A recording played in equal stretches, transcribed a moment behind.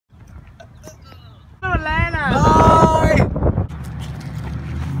Atlanta. Bye!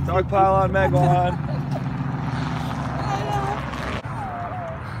 Dogpile on Megalon.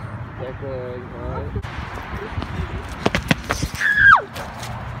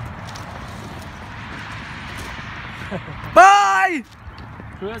 Bye!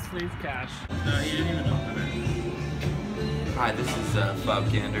 Who has Fleece Cash? No, he didn't even open it. Hi, this is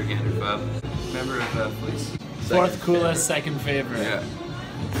Fub Gander Fub. Member of Fleece. Fourth coolest, second favorite. Yeah.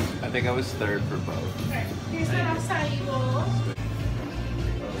 I think I was third for both. Here's what I'll tell you all.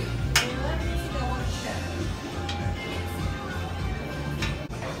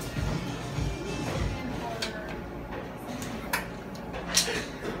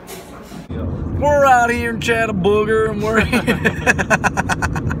 We're out here in Chattabooger and we're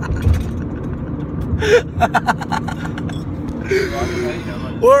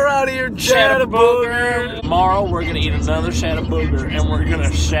we're out here in Chattabooger. Tomorrow we're gonna eat another Chattabooger and we're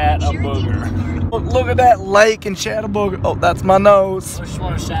gonna shat a booger. Look at that lake in Chattabooger. Oh, that's my nose. I just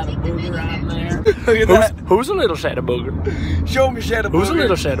want to shat a booger out there. Look at that. Who's a little Chattabooger? Show me Chattabooger. Who's a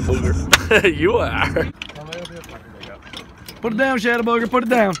little Chattabooger? You are. Put it down, Chattabooger. Put it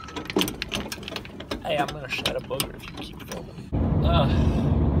down. Hey, I'm gonna shat a booger if you keep filming.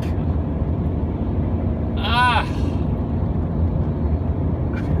 Ah.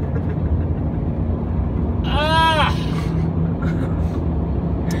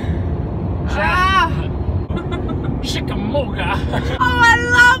 Chickamauga. Oh, I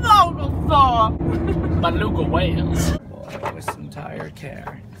love Oglethorpe. Beluga whales. Boy with some tired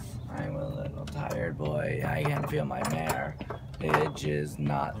care. I'm a little tired boy. I can feel my mare. It is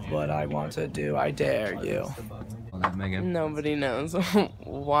not what I want to do. I dare you. Nobody knows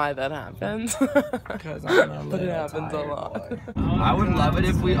why that happens. Because I'm a But it little happens a tired lot. boy. I would love it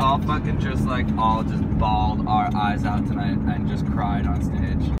if we all fucking just bawled our eyes out tonight and just cried on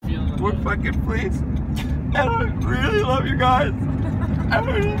stage. We're fucking Fleece. And I really love you guys. I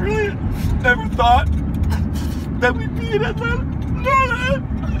really never thought that we'd be in Atlanta.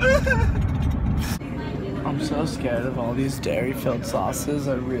 I'm so scared of all these dairy-filled sauces.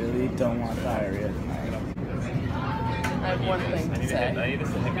 I really don't want diarrhea tonight. I have one thing to say.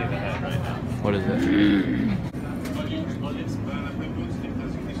 What is it?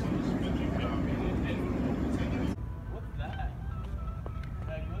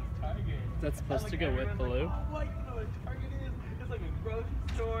 That's supposed to go with Baloo.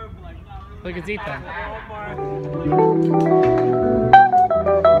 Look, it's Ethan.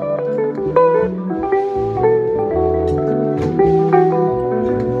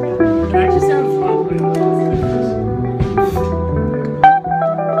 It actually sounds lovely.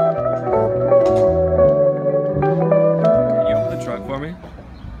 You open the truck for me?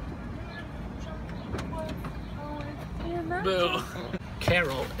 Boo.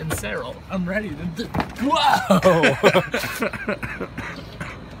 Carol and Cyril, I'm ready to do. Whoa!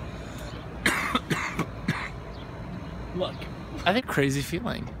 Look, I think crazy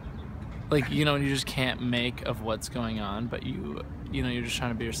feeling. Like, you know, you just can't make of what's going on, but you know, you're just trying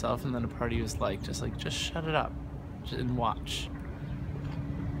to be yourself, and then a part of you is like, just shut it up and watch.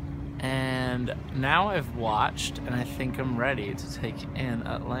 And now I've watched, and I think I'm ready to take in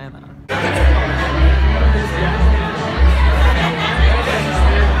Atlanta.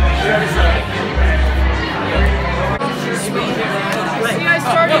 You guys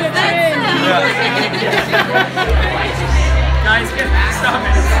started a trend. Guys, stop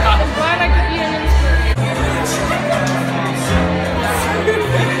it. Stop. I'm glad I could be an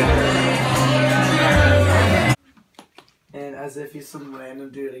inspiration. And as if he's some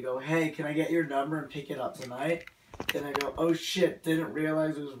random dude, I go, hey, can I get your number and pick it up tonight? Then I go, oh shit, didn't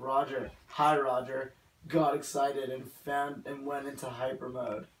realize it was Roger. Hi, Roger. Got excited and went into hyper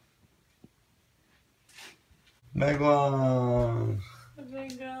mode. Megalon.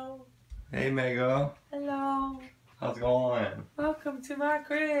 Mango. Hey, Mego. Hello. How's it going? Welcome to my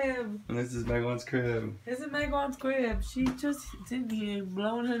crib. And this is Megalon's crib. This is Megan's crib. She just in here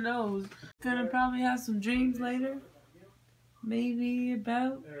blowing her nose. Gonna probably have some dreams later. Maybe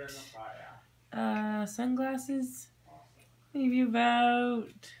about sunglasses. Maybe about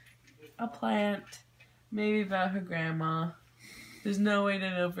a plant. Maybe about her grandma. There's no way to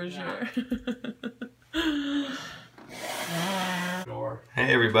know for sure.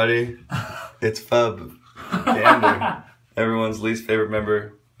 Hey, everybody. It's Fub Gander. Everyone's least favorite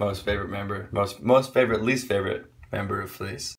member, most favorite member, most favorite, least favorite member of Fleece.